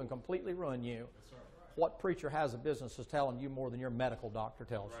destroy you and completely ruin you. What preacher has a business is telling you more than your medical doctor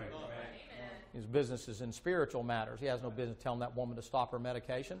tells you? His business is in spiritual matters. He has no business telling that woman to stop her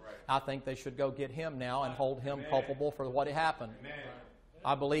medication. I think they should go get him now and hold him culpable for what happened.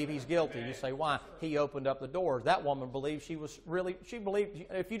 I believe he's guilty. You say, why? He opened up the doors. That woman believed she believed,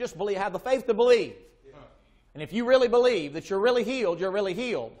 if you just believe, have the faith to believe. And if you really believe that you're really healed, you're really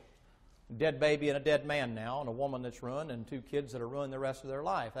healed. A dead baby and a dead man now, and a woman that's ruined, and 2 kids that are ruined the rest of their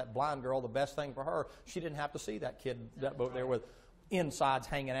life. That blind girl, the best thing for her, she didn't have to see that kid that boat there with insides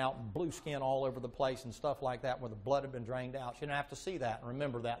hanging out and blue skin all over the place and stuff like that where the blood had been drained out. She didn't have to see that and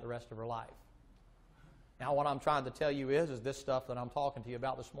remember that the rest of her life. Now what I'm trying to tell you is this stuff that I'm talking to you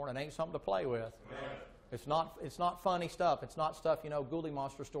about this morning ain't something to play with. It's not funny stuff. It's not stuff, you know, Ghoulie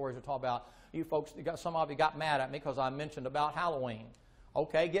Monster stories are talking about. You folks, some of you got mad at me because I mentioned about Halloween.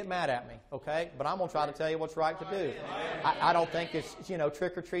 Okay, get mad at me, okay? But I'm going to try to tell you what's right to do. I don't think it's, you know,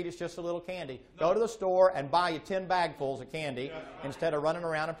 trick or treat, it's just a little candy. Go to the store and buy you 10 bagfuls of candy instead of running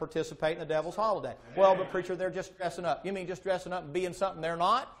around and participating in the devil's holiday. Well, but preacher, they're just dressing up. You mean just dressing up and being something they're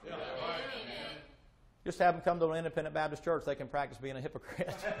not? Just have them come to an independent Baptist church. They can practice being a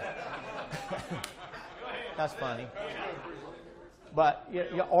hypocrite. That's funny. But,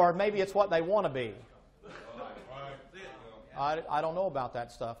 or maybe it's what they want to be. I don't know about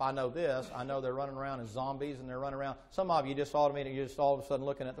that stuff. I know this. I know they're running around as zombies and they're running around. Some of you just automatically, you're just all of a sudden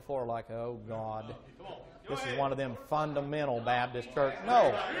looking at the floor like, oh, God. This is one of them fundamental Baptist church.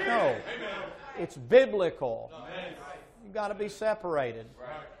 No. It's biblical. You've got to be separated.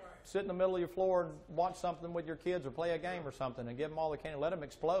 Sit in the middle of your floor and watch something with your kids or play a game or something and give them all the candy. Let them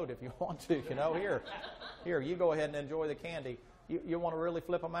explode if you want to. You know, here, you go ahead and enjoy the candy. You want to really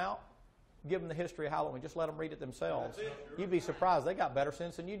flip them out? give them the history of Halloween. Just let them read it themselves. You'd be surprised. They got better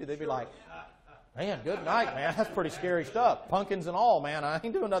sense than you do. They'd be like, man, good night, man. That's pretty scary stuff. Pumpkins and all, man. I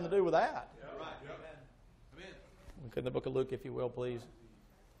ain't doing nothing to do with that. Look in the book of Luke, if you will, please.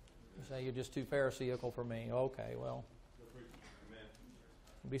 You say you're just too Pharisaical for me. Okay, well.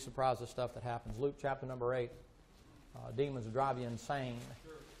 You'd be surprised at the stuff that happens. Luke chapter number 8. Demons drive you insane.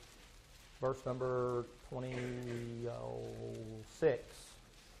 Verse number 26.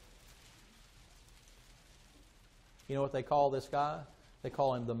 You know what they call this guy? They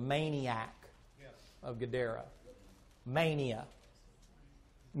call him the maniac of Gadara. Mania.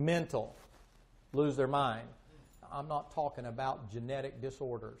 Mental. Lose their mind. I'm not talking about genetic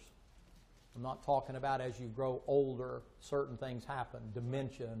disorders. I'm not talking about as you grow older, certain things happen,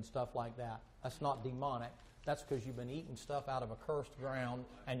 dementia and stuff like that. That's not demonic. That's because you've been eating stuff out of a cursed ground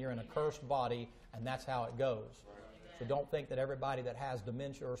and you're in a cursed body, and that's how it goes. So don't think that everybody that has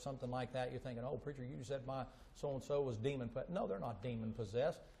dementia or something like that, you're thinking, oh, preacher, you said my so-and-so was demon-possessed. No, they're not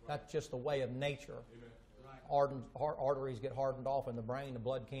demon-possessed. That's just the way of nature. Arteries get hardened off in the brain, the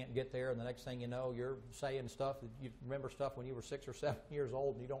blood can't get there, and the next thing you know, you're saying stuff that you remember stuff when you were 6 or 7 years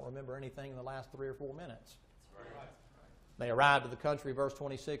old, and you don't remember anything in the last 3 or 4 minutes. Right. They arrived at the country, verse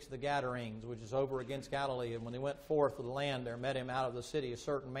 26, the Gadarenes, which is over against Galilee, and when they went forth to the land, there met him out of the city a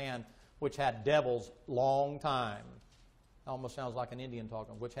certain man which had devils long time. Almost sounds like an Indian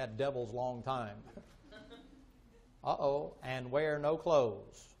talking, which had devils long time. And wear no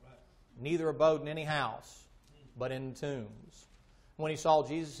clothes, neither abode in any house, but in tombs. When he saw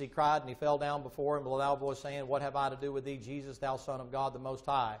Jesus, he cried, and he fell down before him with a loud voice, saying, what have I to do with thee, Jesus, thou Son of God the Most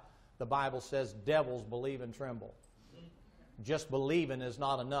High? The Bible says devils believe and tremble. Just believing is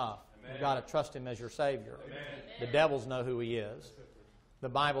not enough. Amen. You've got to trust him as your Savior. Amen. The devils know who he is. The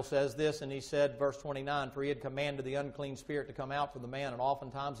Bible says this, and he said, verse 29, for he had commanded the unclean spirit to come out from the man, and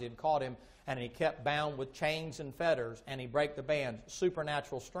oftentimes he had caught him, and he kept bound with chains and fetters, and he brake the bands.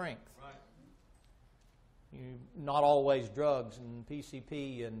 Supernatural strength. Right. Not always drugs and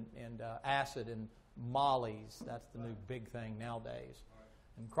PCP and acid and mollies. That's the new big thing nowadays.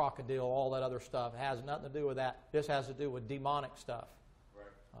 And crocodile, all that other stuff. It has nothing to do with that. This has to do with demonic stuff.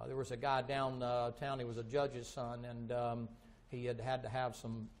 Right. There was a guy downtown, he was a judge's son, and he had to have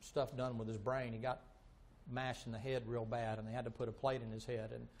some stuff done with his brain. He got mashed in the head real bad, and they had to put a plate in his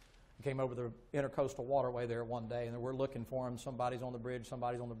head. And he came over the intercoastal waterway there one day, and we're looking for him. Somebody's on the bridge,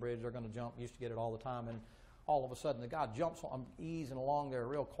 they're going to jump. Used to get it all the time. And all of a sudden, the guy jumps on. I'm easing along there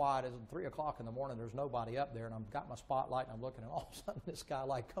real quiet. It's 3 o'clock in the morning. There's nobody up there, and I've got my spotlight, and I'm looking, and all of a sudden, this guy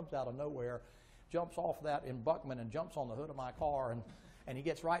comes out of nowhere, jumps off that embankment, and jumps on the hood of my car, and he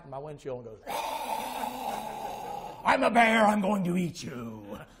gets right in my windshield and goes, I'm a bear, I'm going to eat you.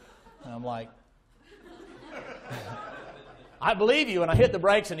 And I'm like, I believe you, and I hit the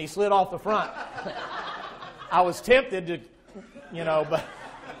brakes, and he slid off the front. I was tempted to,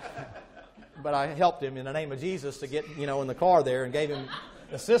 but I helped him in the name of Jesus to get, in the car there and gave him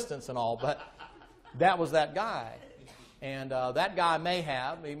assistance and all. But that was that guy. And that guy may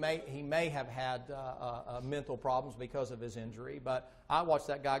have had mental problems because of his injury. But I watched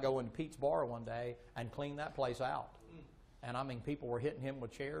that guy go into Pete's Bar one day and clean that place out. And I mean, people were hitting him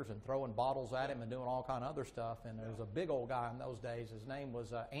with chairs and throwing bottles at him and doing all kind of other stuff. And there was a big old guy in those days. His name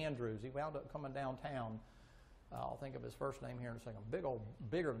was Andrews. He wound up coming downtown. I'll think of his first name here in a second.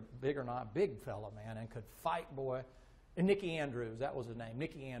 Bigger not big fella, man, and could fight, boy. And Nicky Andrews, that was his name,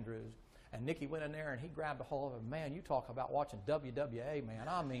 Nicky Andrews. And Nicky went in there and he grabbed a hold of him. Man, you talk about watching WWA, man.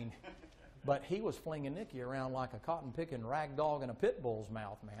 I mean, but he was flinging Nicky around like a cotton-picking rag dog in a pit bull's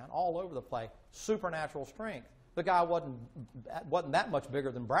mouth, man, all over the place. Supernatural strength. The guy wasn't that much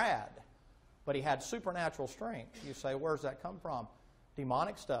bigger than Brad, but he had supernatural strength. You say, where's that come from?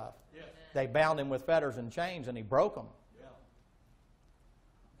 Demonic stuff. Yeah. They bound him with fetters and chains, and he broke them. Yeah.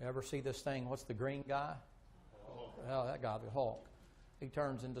 You ever see this thing? What's the green guy? Hulk. Well, that guy, the Hulk. He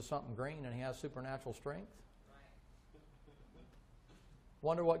turns into something green, and he has supernatural strength. Right.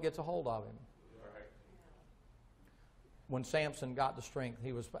 Wonder what gets a hold of him. Right. When Samson got the strength,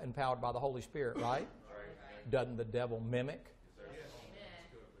 he was empowered by the Holy Spirit, right? Right. Doesn't the devil mimic?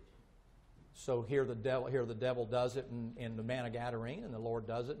 So here the devil does it in the man of Gadarene, and the Lord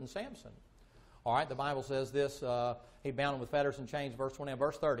does it in Samson. All right, the Bible says this, he bound him with fetters and chains, verse 20 and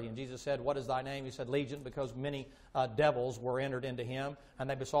verse 30. And Jesus said, what is thy name? He said, Legion, because many devils were entered into him, and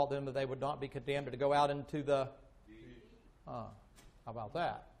they besought them that they would not be condemned, but to go out into the deep. How about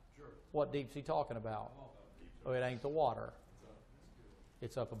that? Sure. What deep's he talking about? Oh, it ain't the water.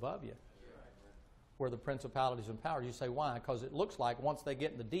 It's up above you. Where the principalities and powers. You say, why? Because it looks like once they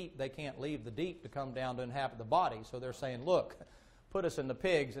get in the deep, they can't leave the deep to come down to inhabit the body. So they're saying, look, put us in the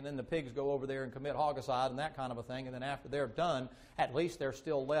pigs, and then the pigs go over there and commit homicide and that kind of a thing, and then after they're done, at least they're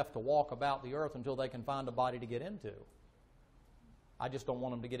still left to walk about the earth until they can find a body to get into. I just don't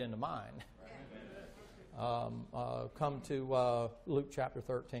want them to get into mine. Come to Luke chapter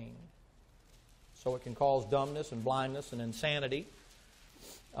 13. So it can cause dumbness and blindness and insanity.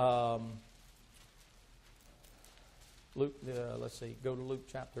 Luke, let's see, go to Luke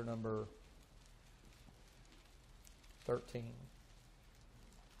chapter number 13.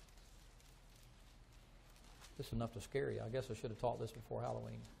 This is enough to scare you. I guess I should have taught this before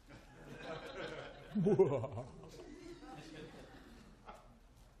Halloween.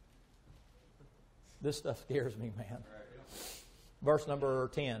 This stuff scares me, man. Verse number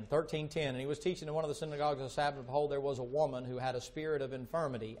 10, 13:10. And he was teaching in one of the synagogues on the Sabbath. Behold, there was a woman who had a spirit of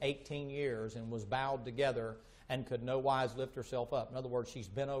infirmity 18 years and was bowed together and could no wise lift herself up. In other words, she's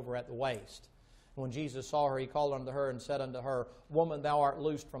bent over at the waist. And when Jesus saw her, he called unto her and said unto her, Woman, thou art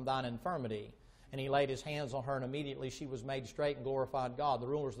loosed from thine infirmity. And he laid his hands on her, and immediately she was made straight and glorified God. The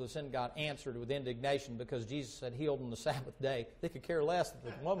rulers of the synagogue answered with indignation because Jesus had healed on the Sabbath day. They could care less that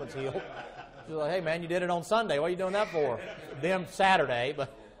the woman's healed. She's like, hey, man, you did it on Sunday. What are you doing that for? Them Saturday.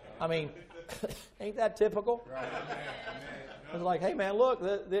 But, I mean, ain't that typical? It's like, hey, man, look,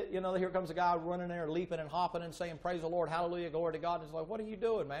 here comes a guy running there, leaping and hopping and saying, praise the Lord, hallelujah, glory to God. And he's like, what are you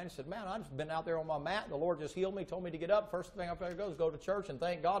doing, man? He said, man, I've just been out there on my mat, and the Lord just healed me, told me to get up. First thing I've got to go is go to church and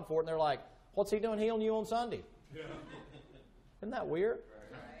thank God for it. And they're like, what's he doing healing you on Sunday? Yeah. Isn't that weird?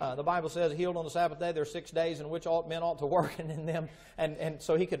 The Bible says healed on the Sabbath day. There are 6 days in which all men ought to work, and in them, and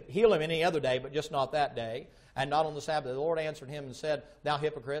so he could heal him any other day, but just not that day, and not on the Sabbath. The Lord answered him and said, Thou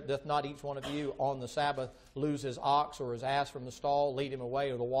hypocrite, doth not each one of you on the Sabbath lose his ox or his ass from the stall, lead him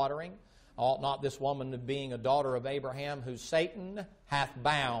away to the watering? Ought not this woman, being a daughter of Abraham, whom Satan hath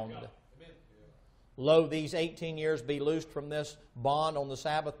bound, lo, these 18 years be loosed from this bond on the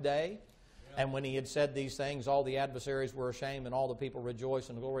Sabbath day? And when he had said these things, all the adversaries were ashamed, and all the people rejoiced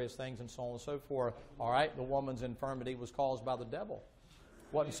in glorious things, and so on and so forth. All right, the woman's infirmity was caused by the devil.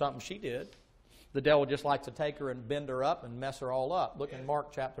 Wasn't something she did. The devil just likes to take her and bend her up and mess her all up. Look in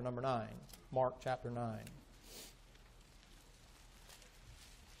Mark chapter number 9. Mark chapter 9.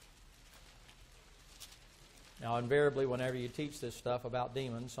 Now, invariably, whenever you teach this stuff about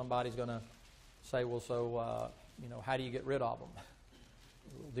demons, somebody's going to say, well, so, how do you get rid of them?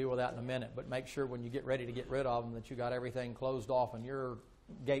 We'll deal with that in a minute, but make sure when you get ready to get rid of them that you got everything closed off and your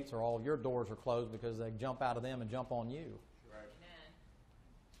gates are all, your doors are closed, because they jump out of them and jump on you. Right.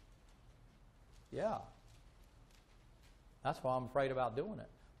 Yeah. That's why I'm afraid about doing it.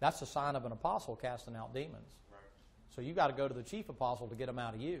 That's the sign of an apostle casting out demons. Right. So you got to go to the chief apostle to get them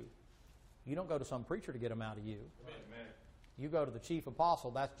out of you. You don't go to some preacher to get them out of you. Amen. You go to the chief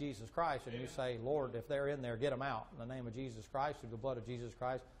apostle, that's Jesus Christ, and you say, Lord, if they're in there, get them out. In the name of Jesus Christ, through the blood of Jesus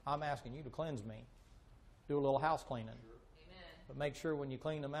Christ, I'm asking you to cleanse me. Do a little house cleaning. Amen. But make sure when you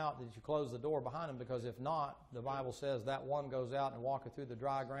clean them out that you close the door behind them, because if not, the Bible says that one goes out and walketh through the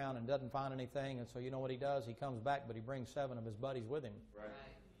dry ground and doesn't find anything, and so you know what he does? He comes back, but he brings 7 of his buddies with him. Right.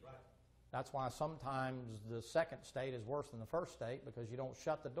 That's why sometimes the second state is worse than the first state, because you don't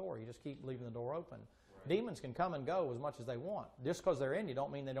shut the door. You just keep leaving the door open. Demons can come and go as much as they want. Just because they're in you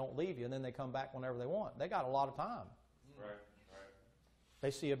don't mean they don't leave you, and then they come back whenever they want. They got a lot of time. Right.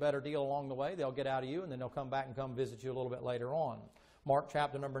 They see a better deal along the way, they'll get out of you, and then they'll come back and come visit you a little bit later on. Mark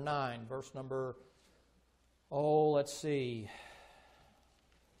chapter number 9, verse number, let's see,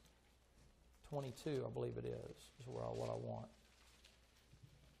 22, I believe it is what I want.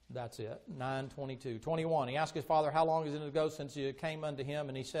 That's it. 9:22. 21. He asked his father, how long is it ago since you came unto him?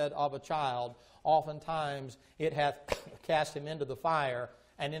 And he said, of a child. Oftentimes it hath cast him into the fire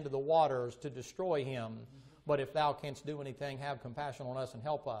and into the waters to destroy him. But if thou canst do anything, have compassion on us and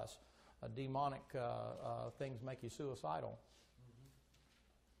help us. Demonic things make you suicidal.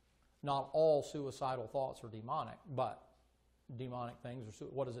 Not all suicidal thoughts are demonic, but demonic things are.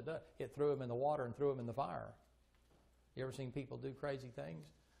 What does it do? It threw him in the water and threw him in the fire. You ever seen people do crazy things?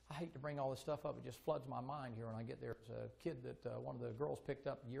 I hate to bring all this stuff up. It just floods my mind here when I get there. There's a kid that one of the girls picked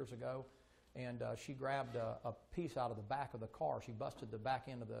up years ago, and she grabbed a piece out of the back of the car. She busted the back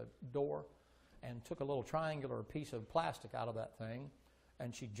end of the door and took a little triangular piece of plastic out of that thing,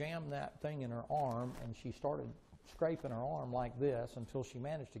 and she jammed that thing in her arm, and she started scraping her arm like this until she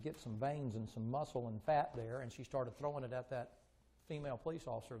managed to get some veins and some muscle and fat there, and she started throwing it at that female police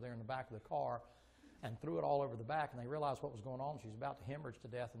officer there in the back of the car, and threw it all over the back, and they realized what was going on. She was about to hemorrhage to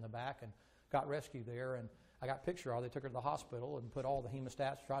death in the back, and got rescued there, and I got a picture of her. They took her to the hospital and put all the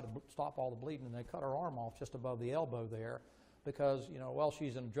hemostats, tried to stop all the bleeding, and they cut her arm off just above the elbow there. because, well,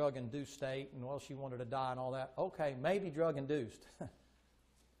 she's in a drug-induced state, and, well, she wanted to die and all that. Okay, maybe drug-induced.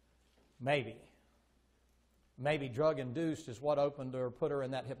 Maybe. Maybe drug-induced is what opened her, put her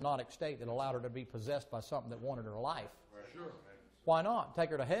in that hypnotic state that allowed her to be possessed by something that wanted her life. Right. Sure. Why not? Take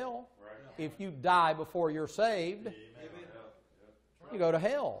her to hell. Right. If you die before you're saved, you go to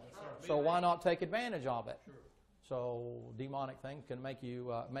hell. So why not take advantage of it? So demonic things can make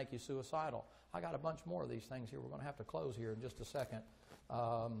you suicidal. I got a bunch more of these things here. We're going to have to close here in just a second.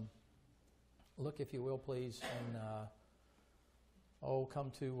 Look, if you will, please, and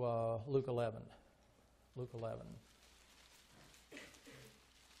come to Luke 11. Luke 11.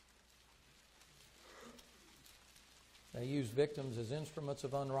 They use victims as instruments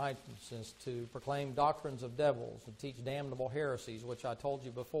of unrighteousness to proclaim doctrines of devils, to teach damnable heresies, which I told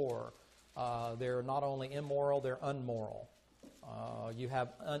you before. They're not only immoral, they're unmoral. You have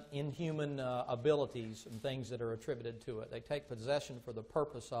inhuman abilities and things that are attributed to it. They take possession for the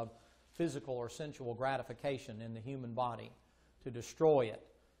purpose of physical or sensual gratification in the human body, to destroy it.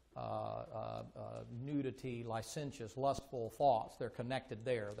 Nudity, licentious, lustful thoughts, they're connected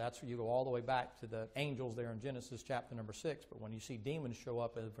there. That's where you go all the way back to the angels there in Genesis chapter number 6. But when you see demons show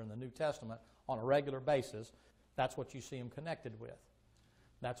up over in the New Testament on a regular basis, that's what you see them connected with.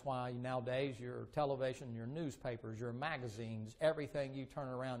 That's why nowadays your television, your newspapers, your magazines, everything you turn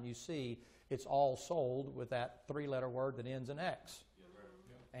around you see, it's all sold with that 3-letter word that ends in X.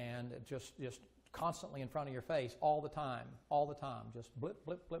 And it just constantly in front of your face all the time, just blip,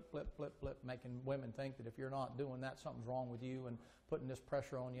 blip, blip, blip, blip, blip, making women think that if you're not doing that, something's wrong with you and putting this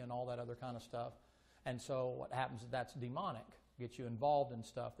pressure on you and all that other kind of stuff. And so what happens is that's demonic. Get you involved in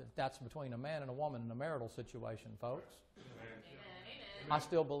stuff. That's between a man and a woman in a marital situation, folks. Amen. I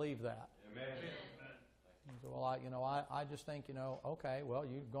still believe that. Amen. So, well, I just think, okay, well,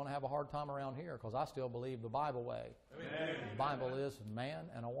 you're going to have a hard time around here because I still believe the Bible way. Amen. The Bible is a man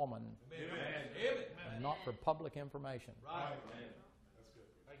and a woman. Amen. And not for public information. Right. Amen. That's good.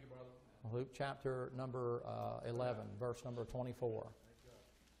 Thank you, brother. Luke chapter number 11, verse number 24.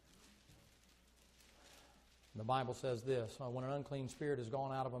 The Bible says this: when an unclean spirit is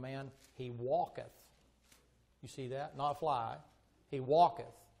gone out of a man, he walketh. You see that? Not fly. He walketh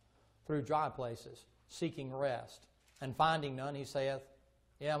through dry places, seeking rest. And finding none, he saith,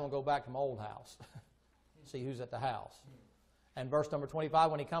 I'm going to go back to my old house. See who's at the house. And verse number 25,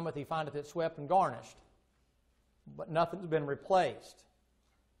 when he cometh, he findeth it swept and garnished, but nothing's been replaced.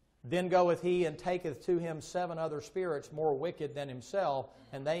 Then goeth he and taketh to him 7 other spirits more wicked than himself,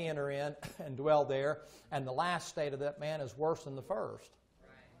 and they enter in and dwell there. And the last state of that man is worse than the first.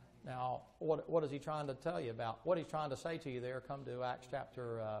 Right. Now, what is he trying to tell you about? What he's trying to say to you there, come to Acts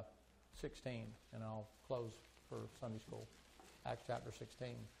chapter 16, and I'll close for Sunday school. Acts chapter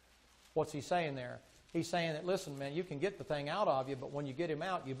 16. What's he saying there? He's saying that, listen, man, you can get the thing out of you, but when you get him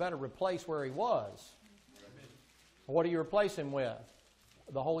out, you better replace where he was. What do you replace him with?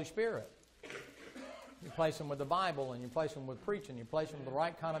 The Holy Spirit. You replace him with the Bible, and you replace him with preaching. You replace him with the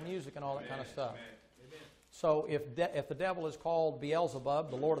right kind of music and all that kind of stuff. So if the devil is called Beelzebub,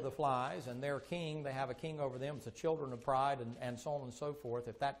 the Lord of the Flies, and their king, they have a king over them, it's the children of pride, and so on and so forth,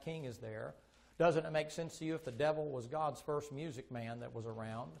 if that king is there, doesn't it make sense to you if the devil was God's first music man that was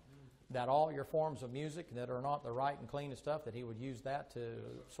around, that all your forms of music that are not the right and clean and stuff, that he would use that to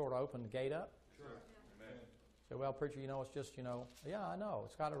sort of open the gate up? Sure. Amen. So, well, preacher, it's just, yeah, I know.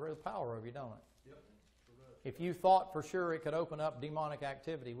 It's got a real power over you, don't it? Yep. If you thought for sure it could open up demonic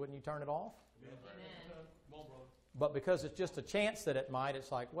activity, wouldn't you turn it off? Amen. But because it's just a chance that it might,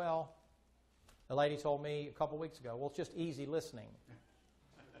 it's like, well, the lady told me a couple weeks ago, well, it's just easy listening.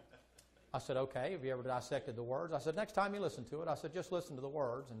 I said, okay, have you ever dissected the words? I said, next time you listen to it, I said, just listen to the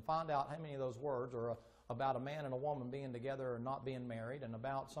words and find out how many of those words are about a man and a woman being together or not being married, and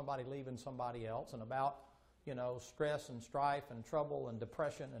about somebody leaving somebody else, and about, stress and strife and trouble and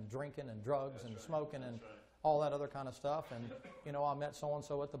depression and drinking and drugs and smoking and all that other kind of stuff. And, I met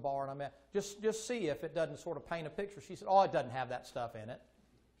so-and-so at the bar, and I met, just see if it doesn't sort of paint a picture. She said, it doesn't have that stuff in it.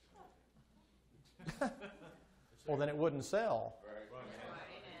 Well, then it wouldn't sell.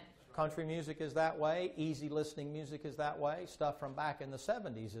 Country music is that way. Easy listening music is that way. Stuff from back in the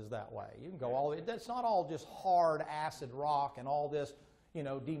 70s is that way. You can go all the way. It's not all just hard acid rock and all this,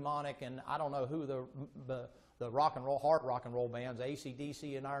 demonic, and I don't know who the hard rock and roll bands,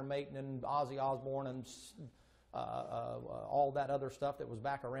 AC/DC and Iron Maiden and Ozzy Osbourne and all that other stuff that was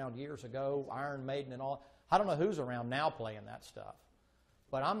back around years ago, Iron Maiden and all. I don't know who's around now playing that stuff.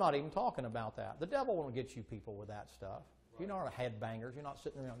 But I'm not even talking about that. The devil won't get you people with that stuff. You're not headbangers. You're not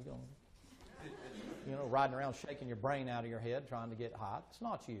sitting around going, riding around shaking your brain out of your head trying to get hot. It's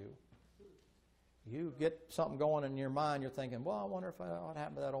not you. You get something going in your mind, you're thinking, well, I wonder if what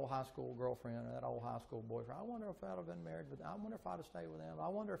happened to that old high school girlfriend or that old high school boyfriend. I wonder if I'd have been married with them. I wonder if I'd have stayed with them. I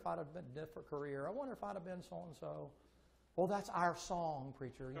wonder if I'd have been a different career. I wonder if I'd have been so-and-so. Well, that's our song,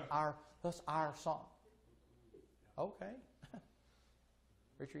 preacher. That's our song. Okay.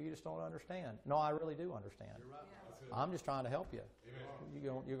 Preacher, you just don't understand. No, I really do understand. You're right. I'm just trying to help you.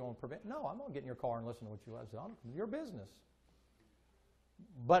 Amen. You're going to prevent. No, I'm going to get in your car and listen to what you say. Your business.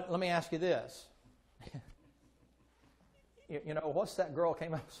 But let me ask you this. You know, what's that girl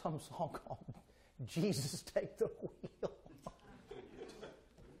came out with some song called Jesus Take the Wheel?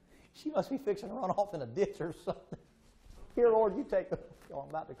 She must be fixing to run off in a ditch or something. Here, Lord, you take the wheel. I'm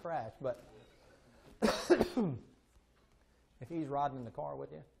about to crash. But if he's riding in the car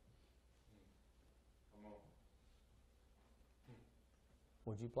with you,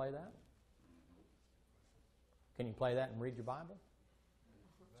 would you play that? Can you play that and read your Bible?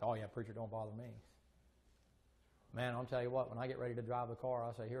 Oh, yeah, preacher, don't bother me. Man, I'll tell you what, when I get ready to drive the car,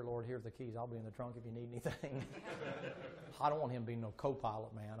 I say, here, Lord, here's the keys. I'll be in the trunk if you need anything. I don't want him being no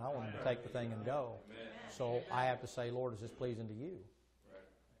co-pilot, man. I want him to take the thing and go. Amen. So I have to say, Lord, is this pleasing to you?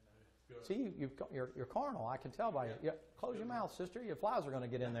 Right. See, you're carnal. I can tell by you. Close your mouth, sister. Your flies are going to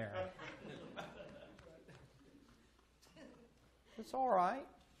get in there. It's all right.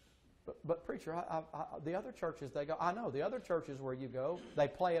 But preacher, the other churches, they go, I know, the other churches where you go, they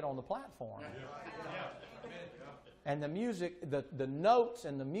play it on the platform. And the music, the notes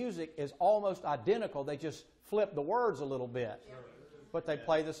and the music is almost identical. They just flip the words a little bit. But they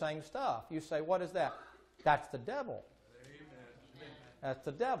play the same stuff. You say, what is that? That's the devil. That's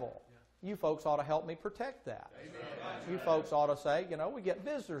the devil. You folks ought to help me protect that. You folks ought to say, you know, we get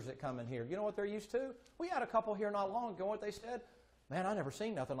visitors that come in here. You know what they're used to? We had a couple here not long ago. What they said? Man, I never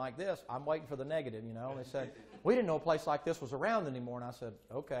seen nothing like this. I'm waiting for the negative, you know. They said, we didn't know a place like this was around anymore. And I said,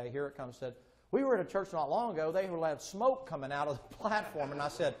 okay, here it comes. Said, we were at a church not long ago. They had smoke coming out of the platform. And I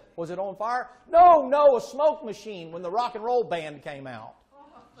said, was it on fire? No, a smoke machine when the rock and roll band came out.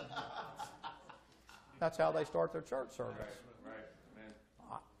 That's how they start their church service.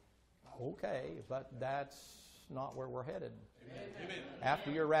 Right. Okay, but that's not where we're headed. Amen. After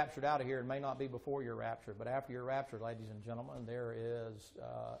you're raptured out of here, it may not be before you're raptured, but after you're raptured, ladies and gentlemen, there is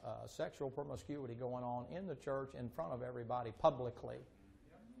sexual promiscuity going on in the church in front of everybody publicly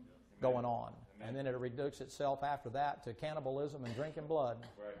going on. And then it reduces itself after that to cannibalism and drinking blood.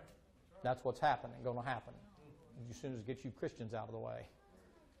 Right. That's what's happening, going to happen. As soon as it gets you Christians out of the way.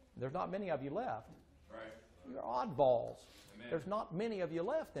 There's not many of you left. Right. You're oddballs. Amen. There's not many of you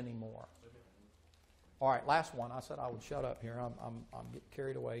left anymore. All right, last one. I said I would shut up here. I'm getting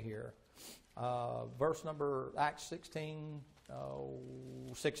carried away here. Verse number, Acts 16.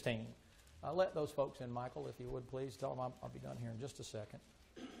 Let those folks in, Michael, if you would, please. Tell them I'll be done here in just a second.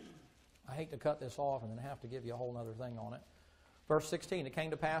 I hate to cut this off and then have to give you a whole other thing on it. Verse 16, it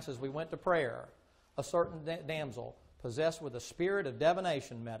came to pass as we went to prayer, a certain damsel, possessed with a spirit of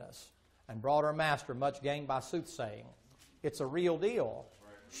divination, met us, and brought her master much gain by soothsaying. It's a real deal.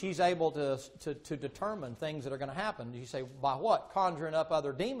 She's able to determine things that are going to happen. You say, by what? Conjuring up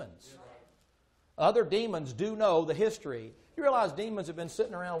other demons. Other demons do know the history. You realize demons have been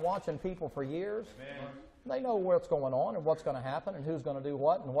sitting around watching people for years? Amen. They know what's going on and what's going to happen and who's going to do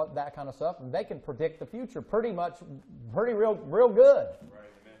what and what that kind of stuff. And they can predict the future pretty real good. Right,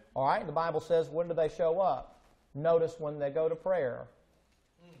 all right, the Bible says, when do they show up? Notice when they go to prayer.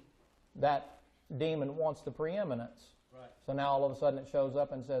 That demon wants the preeminence. Right. So now all of a sudden it shows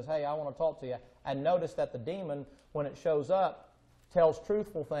up and says, hey, I want to talk to you. And notice that the demon, when it shows up, tells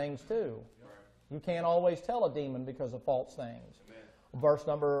truthful things too. Right. You can't always tell a demon because of false things. Verse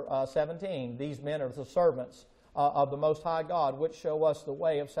number 17, these men are the servants of the Most High God, which show us the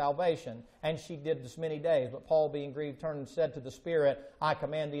way of salvation. And she did this many days. But Paul, being grieved, turned and said to the Spirit, I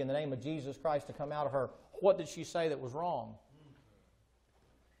command thee in the name of Jesus Christ to come out of her. What did she say that was wrong?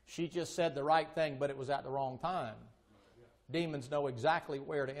 She just said the right thing, but it was at the wrong time. Demons know exactly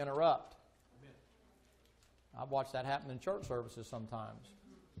where to interrupt. I've watched that happen in church services sometimes.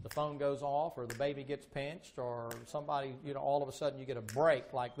 The phone goes off, or the baby gets pinched, or somebody, all of a sudden you get a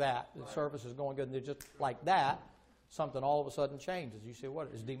break like that. The service is going good, and just like that, something all of a sudden changes. You say, what?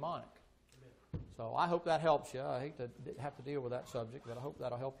 It's demonic. So I hope that helps you. I hate to have to deal with that subject, but I hope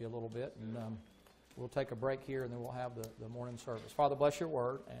that'll help you a little bit. And we'll take a break here, and then we'll have the morning service. Father, bless your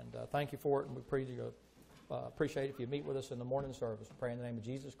word, and thank you for it, and we appreciate it if you meet with us in the morning service. We pray in the name of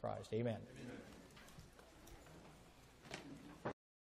Jesus Christ. Amen. Amen.